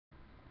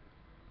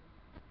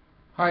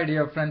Hi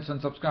dear friends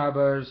and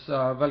subscribers,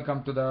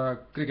 welcome to the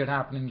Cricket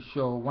Happening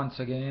show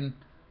once again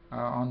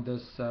on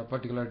this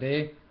particular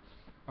day.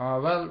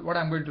 Well, what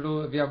I'm going to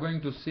do, we are going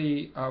to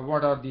see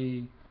what are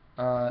the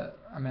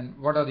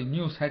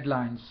news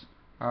headlines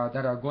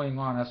that are going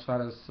on as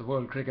far as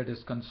world cricket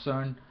is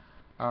concerned.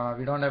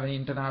 We don't have any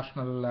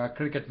international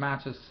cricket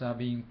matches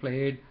being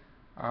played.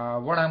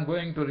 What I'm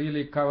going to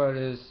really cover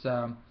is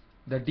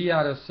the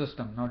DRS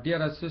system. Now,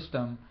 DRS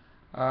system,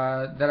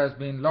 there has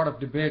been a lot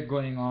of debate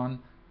going on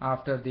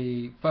after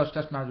the first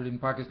test match between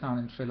Pakistan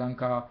and Sri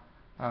Lanka.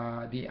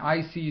 The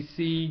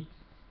ICC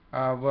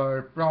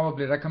were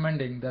probably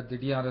recommending that the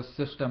DRS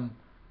system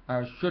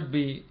should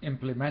be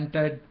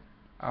implemented.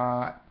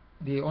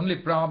 The only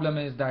problem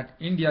is that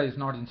India is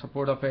not in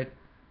support of it,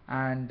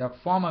 and the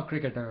former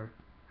cricketer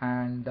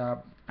and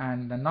the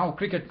now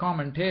cricket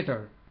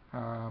commentator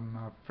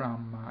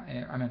from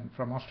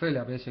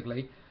Australia,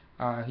 basically,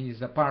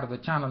 he's a part of the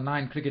Channel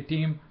 9 cricket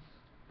team.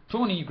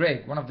 Tony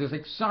Greigs, one of these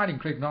exciting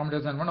cricket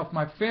commentators and one of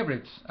my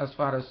favorites as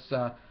far as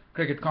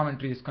cricket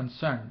commentary is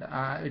concerned.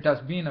 It has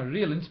been a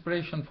real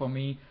inspiration for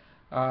me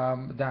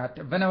that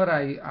whenever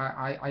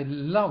I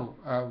love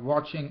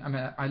watching,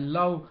 I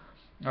love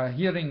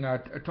hearing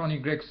Tony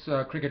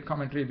Greigs' cricket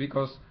commentary,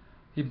 because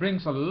he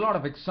brings a lot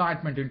of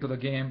excitement into the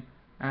game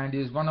and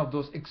is one of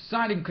those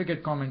exciting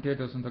cricket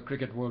commentators in the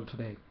cricket world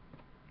today.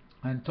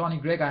 And Tony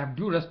Greigs, I have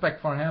due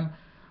respect for him.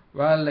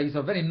 Well, he's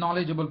a very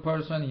knowledgeable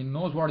person. He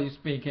knows what he's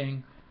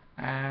speaking.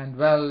 And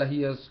well,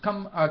 he has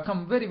come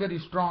very, very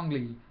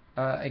strongly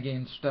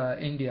against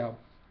India.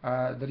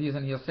 The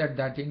reason he has said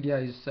that India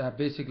is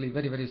basically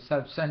very, very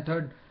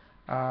self-centered,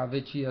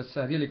 which he has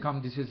really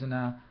come. This is in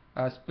a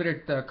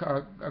spirit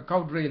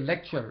Cowdray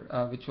lecture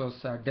which was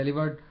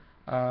delivered,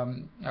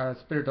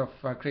 spirit of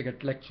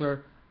cricket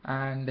lecture,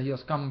 and he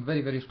has come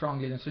very, very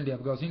strongly against India,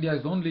 because India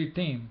is the only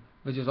team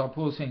which is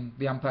opposing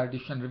the umpire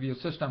decision review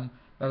system,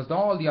 whereas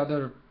all the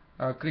other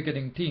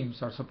cricketing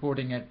teams are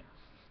supporting it.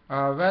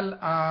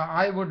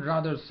 I would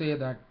rather say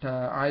that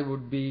I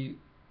would be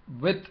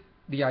with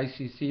the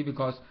ICC,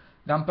 because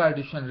the umpire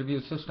decision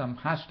review system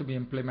has to be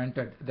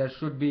implemented. There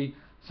should be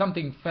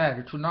something fair.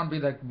 It should not be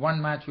that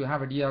one match you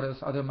have a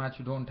DRS, other match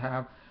you don't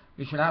have.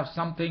 We should have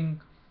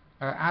something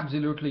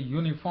absolutely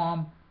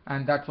uniform,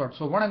 and that's what.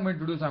 So what I'm going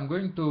to do is I'm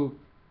going to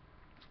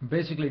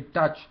basically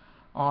touch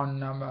on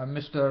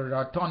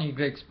Mr. Tony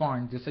Greigs'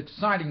 point, this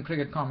exciting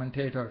cricket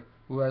commentator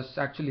who has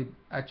actually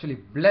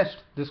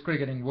blessed this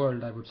cricketing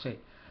world, I would say.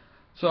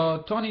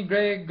 So Tony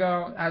Greigs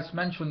has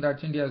mentioned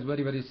that India is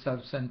very, very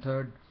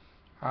self-centered.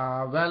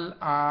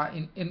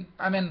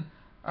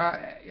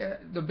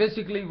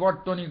 Basically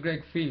what Tony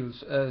Greigs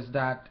feels is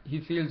that he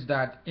feels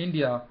that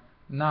India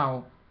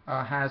now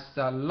has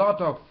a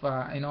lot of,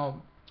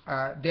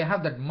 they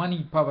have that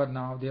money power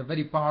now. They are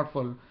very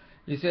powerful.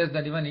 He says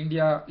that even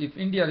India, if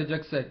India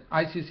rejects it,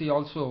 ICC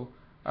also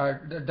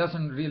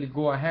doesn't really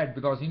go ahead,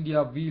 because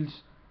India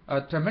wields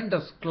a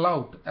tremendous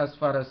clout as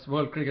far as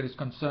world cricket is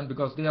concerned,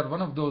 because they are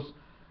one of those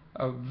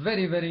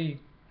very,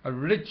 very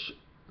rich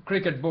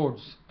cricket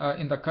boards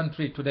in the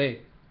country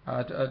today.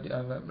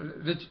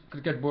 Rich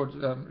cricket board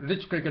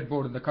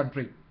in the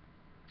country.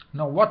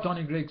 Now, what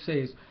Tony Greigs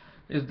says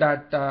is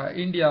that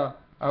India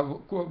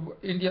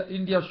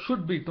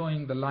should be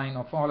towing the line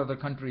of all other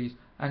countries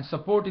and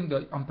supporting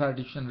the umpire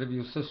decision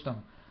review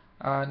system.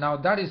 Now,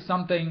 that is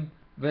something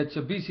which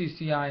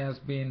BCCI has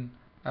been,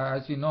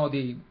 as you know,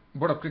 the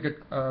Board of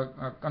Cricket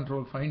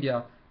Control for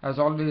India has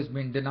always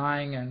been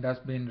denying and has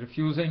been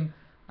refusing,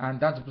 and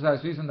that's the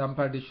precise reason the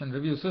umpire decision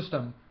review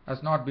system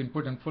has not been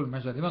put in full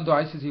measure. Even though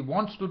ICC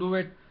wants to do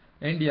it,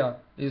 India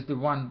is the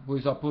one who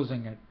is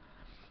opposing it.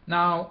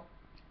 Now,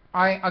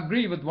 I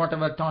agree with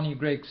whatever Tony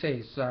Greigs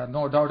says,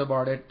 no doubt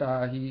about it.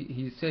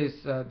 He says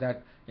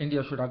that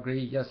India should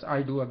agree. Yes,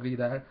 I do agree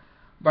there.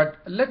 But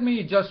let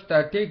me just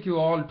take you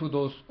all to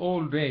those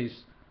old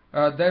days.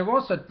 There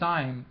was a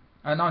time,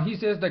 now he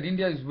says that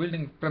India is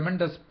wielding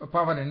tremendous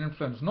power and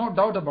influence. No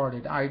doubt about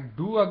it. I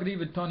do agree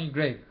with Tony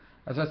Greigs.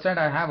 As I said,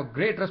 I have a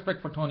great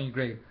respect for Tony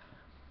Greigs.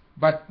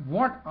 But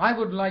what I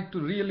would like to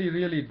really,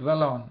 really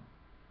dwell on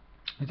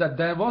is that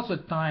there was a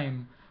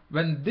time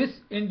when this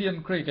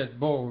Indian Cricket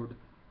Board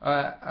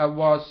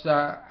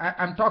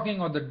I'm talking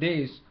of the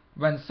days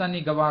when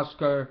Sunny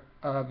Gavaskar,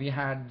 we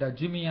had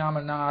Jimmy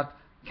Amarnath,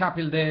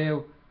 Kapil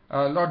Dev,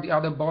 a lot of the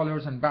other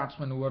bowlers and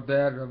batsmen who were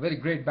there, very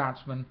great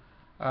batsmen,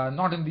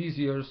 not in these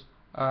years,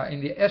 in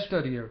the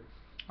Esther year.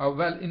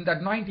 In that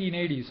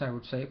 1980s, I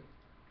would say,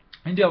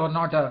 India were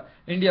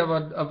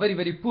a very,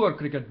 very poor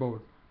cricket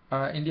board.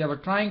 India were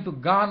trying to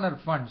garner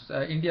funds.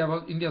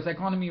 India's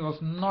economy was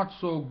not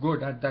so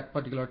good at that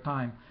particular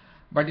time.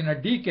 But in a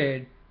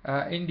decade,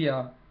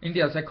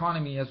 India's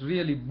economy has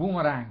really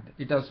boomeranged.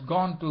 It has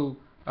gone to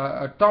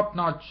a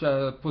top-notch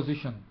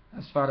position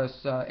as far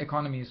as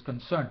economy is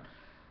concerned.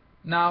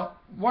 Now,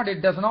 what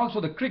it does, and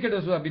also the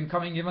cricketers who have been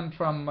coming, even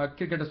from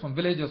cricketers from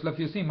villages. If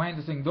you see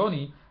Mahendra Singh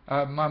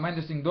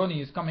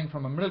Dhoni is coming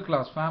from a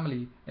middle-class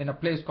family in a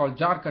place called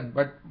Jharkhand.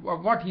 But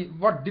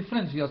what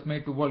difference he has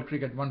made to world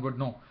cricket, one would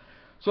know.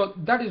 So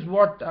that is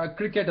what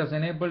cricket has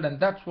enabled, and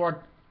that's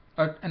what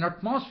an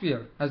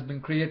atmosphere has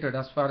been created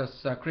as far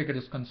as cricket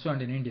is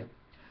concerned in India.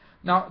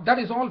 Now that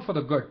is all for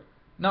the good.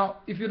 Now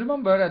if you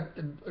remember,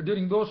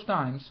 during those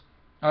times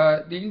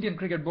the Indian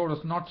Cricket Board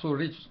was not so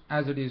rich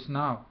as it is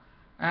now,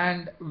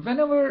 and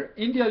whenever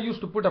India used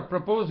to put a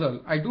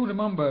proposal, I do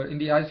remember in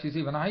the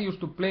ICC when I used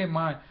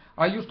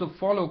to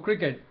follow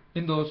cricket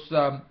in those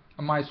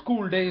my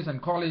school days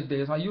and college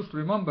days. I used to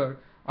remember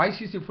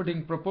ICC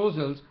putting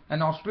proposals,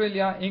 and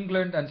Australia,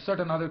 England and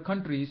certain other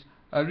countries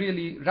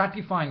really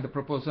ratifying the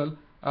proposal,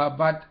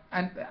 but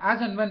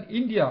as and when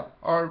India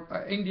or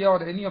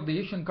any of the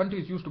Asian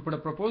countries used to put a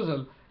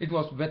proposal, it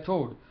was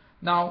vetoed.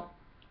 Now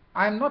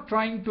I am not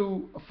trying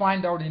to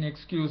find out any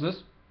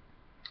excuses.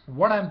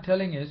 What I am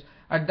telling is,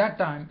 at that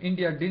time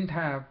India didn't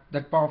have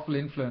that powerful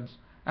influence,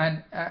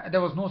 and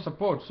there was no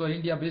support, so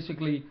India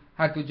basically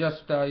had to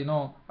just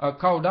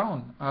cow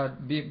down,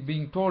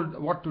 being told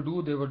what to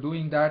do. They were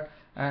doing that,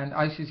 and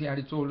ICC had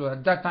its own.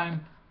 At that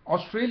time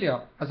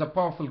Australia as a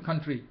powerful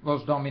country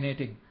was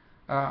dominating.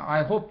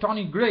 I hope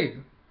Tony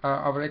Greigs,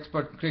 our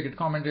expert cricket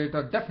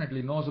commentator,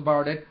 definitely knows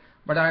about it,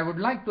 but I would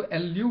like to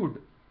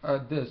allude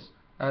this,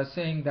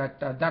 saying that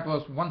that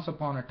was once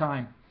upon a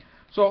time.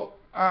 So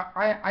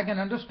I can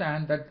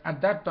understand that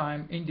at that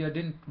time India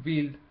didn't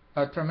wield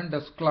a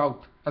tremendous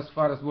clout as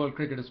far as world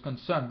cricket is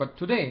concerned, but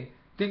today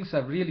things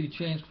have really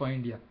changed for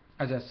India,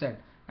 as I said,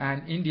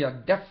 and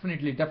India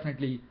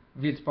definitely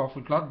wields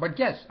powerful clout. But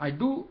yes, I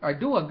do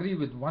agree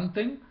with one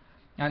thing,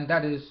 and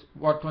that is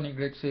what Tony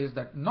Greigs says,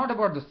 that not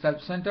about the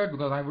self-centered,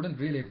 because I wouldn't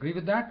really agree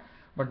with that,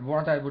 but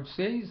what I would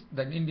say is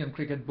that Indian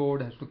Cricket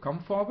Board has to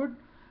come forward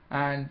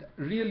and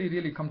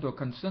really come to a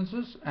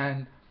consensus,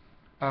 and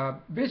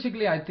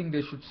basically I think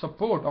they should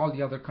support all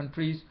the other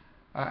countries,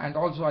 and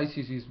also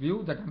ICC's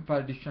view that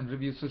umpire decision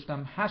review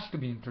system has to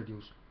be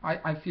introduced.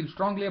 I feel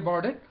strongly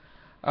about it,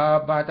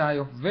 but I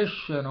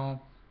wish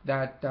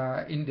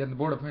that Indian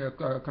Board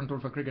of Control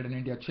for Cricket in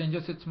India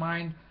changes its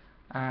mind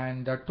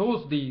and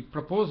toes the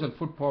proposal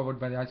put forward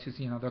by the ICC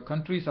in other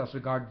countries as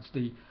regards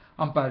the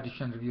umpire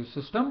decision review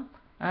system,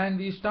 and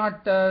we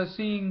start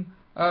seeing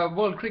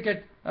world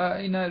cricket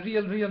in a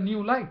real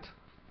new light.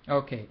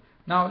 Okay,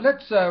 now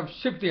let's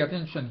shift the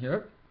attention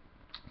here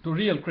to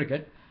real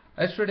cricket.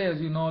 Yesterday, as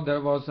you know,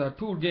 there was a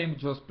tour game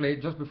which was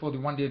played just before the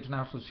one-day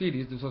international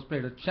series. This was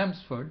played at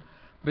Chelmsford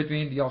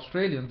between the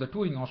Australians, the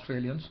touring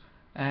Australians,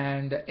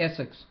 and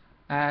Essex.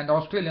 And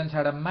Australians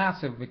had a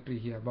massive victory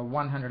here by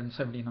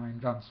 179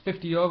 runs.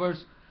 50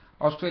 overs,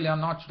 Australia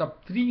notched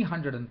up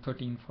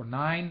 313 for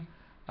 9.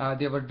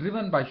 They were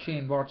driven by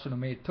Shane Watson, who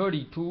made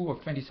 32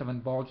 of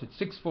 27 balls with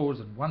 6 fours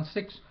and 1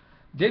 6.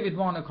 David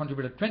Warner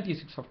contributed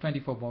 26 of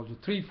 24 balls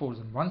with 3 fours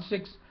and 1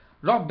 6.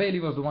 Rob Bailey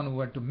was the one who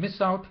had to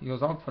miss out. He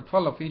was out for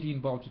 12 of 18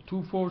 balls with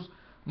 2 fours.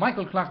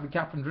 Michael Clark, the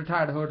captain,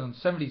 retired hurt on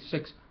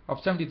 76 of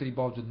 73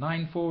 balls with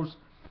 9 fours.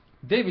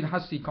 David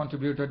Hussey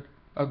contributed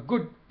a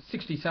good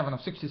 67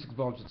 of 66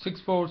 balls with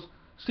 6 fours.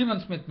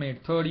 Stephen Smith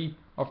made 30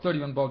 of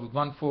 31 balls with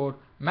 1 4.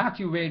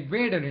 Matthew Wade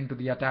waded into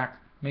the attack,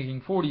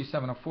 making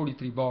 47 of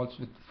 43 balls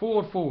with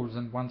 4 fours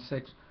and 1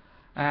 6.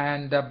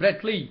 And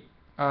Brett Lee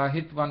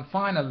hit one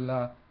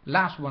final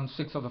last 1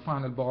 6 of the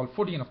final ball,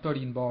 14 of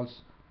 13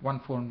 balls,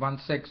 1 4 and 1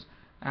 6,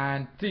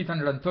 and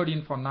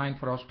 313 for 9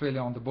 for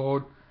Australia on the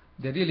board.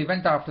 They really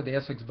went after the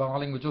Essex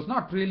bowling, which was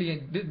not really,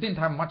 didn't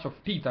have much of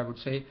teeth, I would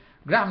say.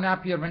 Graham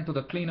Napier went to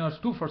the cleaners,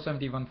 2 for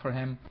 71 for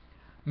him.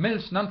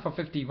 Mills, none for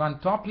 51.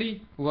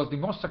 Topley, who was the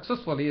most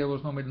successful here,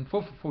 was no maiden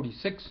 4 for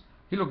 46.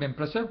 He looked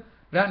impressive.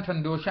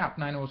 Ranton Doshap,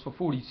 9 overs for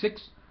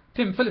 46.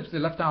 Tim Phillips, the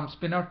left-arm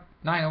spinner,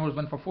 9 overs,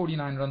 went for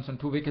 49 runs and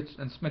 2 wickets,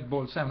 and Smith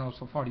bowled 7 overs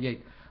for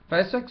 48. For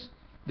Essex,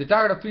 the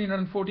target of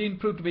 314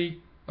 proved to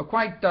be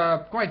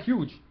quite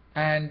huge,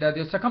 and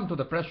they succumbed to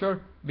the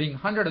pressure, being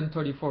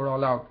 134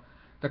 all out.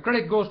 The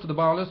credit goes to the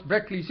bowlers.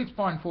 Brett Lee,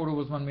 6.4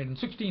 overs, 1 maiden,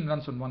 16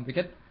 runs and 1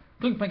 wicket.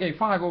 Clint McGay,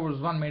 5 overs,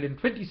 1 maiden,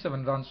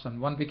 27 runs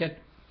and 1 wicket.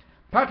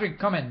 Patrick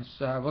Cummins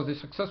was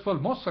the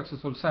most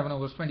successful, 7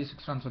 overs,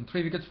 26 runs and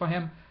 3 wickets for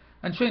him.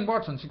 And Shane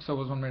Watson, 6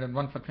 overs, 1 maiden,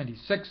 1 for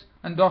 26.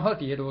 And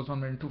Doherty, 8 overs, 1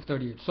 maiden, 2 for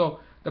 38. So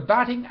the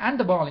batting and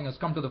the bowling has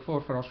come to the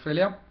fore for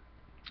Australia.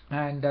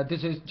 And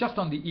this is just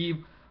on the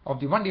eve of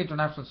the one-day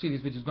international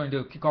series, which is going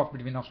to kick off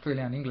between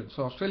Australia and England.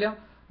 So Australia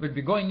will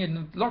be going in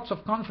with lots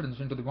of confidence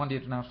into the one-day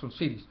international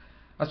series.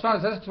 As far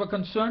as Essex were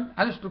concerned,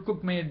 Alistair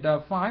Cook made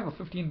 5 of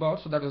 15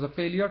 balls, so that was a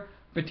failure.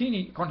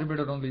 Pettini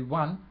contributed only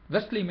 1.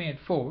 Wesley made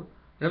 4.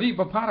 Ravi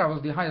Bopara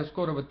was the highest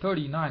scorer with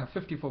 39 of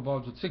 54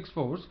 balls with 6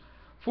 fours.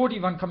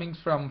 41 comings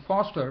from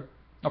Foster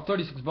of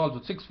 36 balls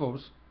with 6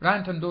 fours.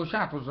 Ranton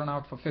Doshap was run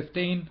out for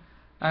 15.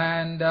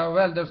 And,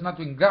 well, there's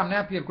nothing. Graham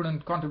Napier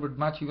couldn't contribute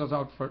much. He was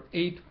out for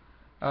 8.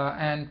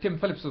 And Tim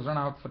Phillips was run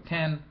out for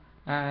 10.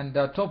 And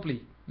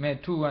Topley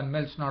made 2 and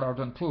Mills not out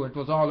on 2. It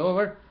was all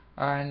over.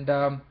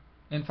 And,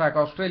 in fact,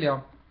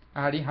 Australia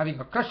having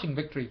a crushing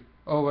victory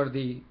over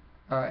the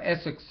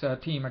Essex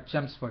team at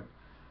Chelmsford.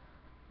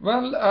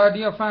 Well,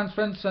 dear fans,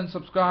 friends and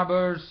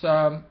subscribers,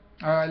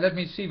 let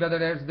me see whether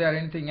is there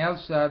anything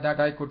else that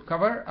I could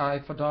cover.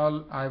 If at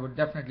all, I would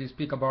definitely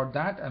speak about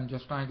that. I'm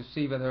just trying to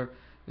see whether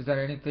is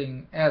there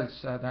anything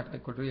else that I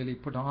could really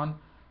put on.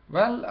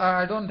 Well,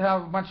 I don't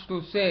have much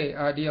to say,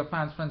 dear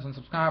fans, friends, and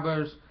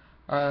subscribers.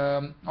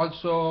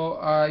 Also,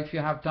 if you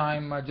have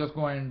time, just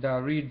go and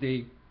read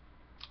the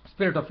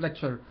Spirit of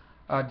Lecture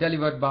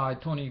delivered by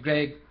Tony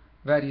Greigs,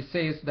 where he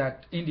says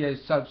that India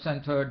is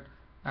self-centered,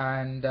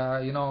 and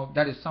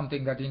that is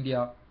something that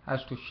India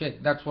has to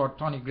shake. That's what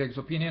Tony Greigs'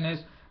 opinion is.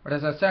 But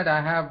as I said,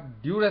 I have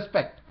due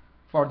respect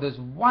for this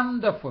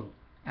wonderful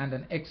and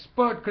an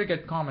expert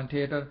cricket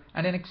commentator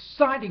and an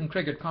exciting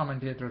cricket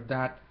commentator,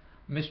 that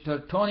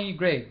Mr. Tony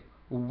Greigs,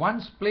 who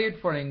once played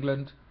for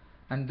England,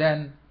 and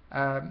then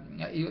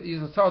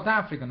he's a South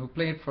African who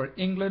played for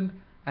England,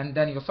 and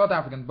then he was South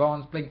African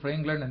born, playing for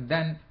England, and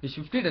then he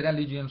shifted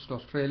allegiance to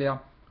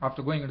Australia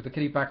after going into the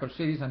Kerry Packer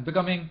series and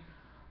becoming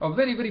a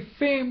very, very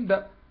famed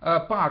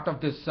part of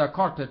this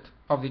quartet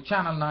of the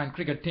Channel 9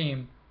 cricket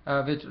team,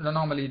 which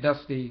normally does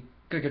the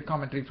cricket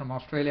commentary from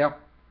Australia.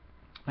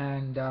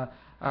 And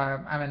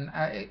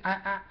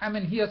I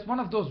mean, he is one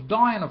of those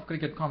doyen of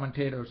cricket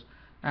commentators.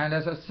 And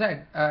as I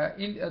said,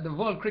 the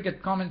world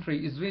cricket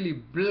commentary is really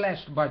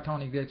blessed by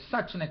Tony Greigs,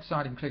 such an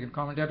exciting cricket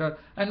commentator,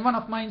 and one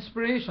of my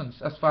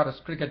inspirations as far as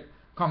cricket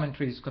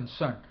commentary is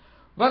concerned.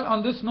 Well,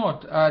 on this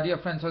note, dear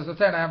friends, as I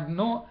said, I'm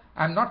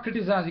not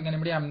criticizing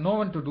anybody. I'm no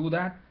one to do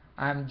that.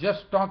 I'm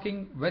just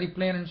talking very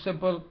plain and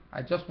simple.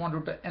 I just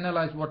wanted to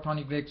analyze what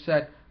Tony Greigs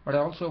said, but I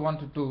also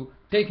wanted to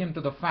take him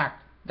to the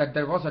fact that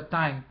there was a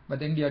time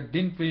when India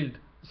didn't wield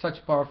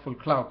such powerful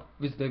clout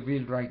which they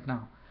wield right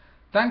now.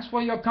 Thanks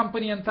for your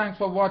company, and thanks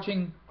for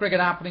watching Cricket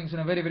Happenings in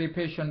a very, very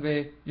patient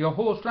way. Your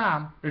host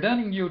Ram,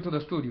 returning you to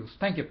the studios.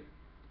 Thank you.